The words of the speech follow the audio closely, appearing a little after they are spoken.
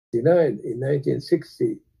in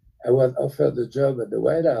 1960, I was offered the job at the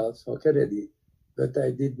White House for Kennedy, but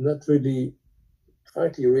I did not really,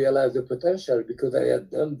 frankly, realize the potential because I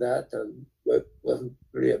had done that and it wasn't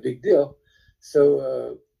really a big deal.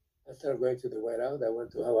 So instead of going to the White House, I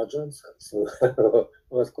went to Howard Johnson. So it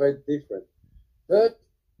was quite different. But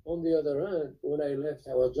on the other hand, when I left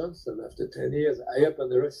Howard Johnson after 10 years, I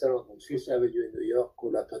opened a restaurant on Fifth Avenue in New York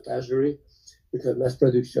called Apprenticeship, with a mass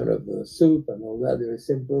production of soup and all that, very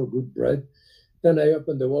simple, good bread. Then I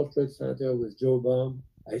opened the World Trade Center with Joe Baum.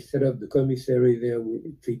 I set up the commissary there.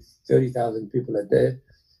 It fits 30,000 people a day.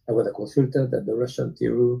 I was a consultant at the Russian Tea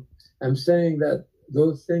Room. I'm saying that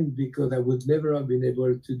those things because I would never have been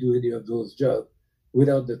able to do any of those jobs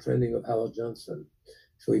without the training of Howard Johnson.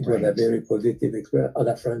 So it was a very positive experience. As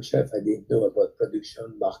a French chef, I didn't know about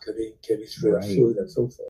production, marketing, chemistry of food, and so forth.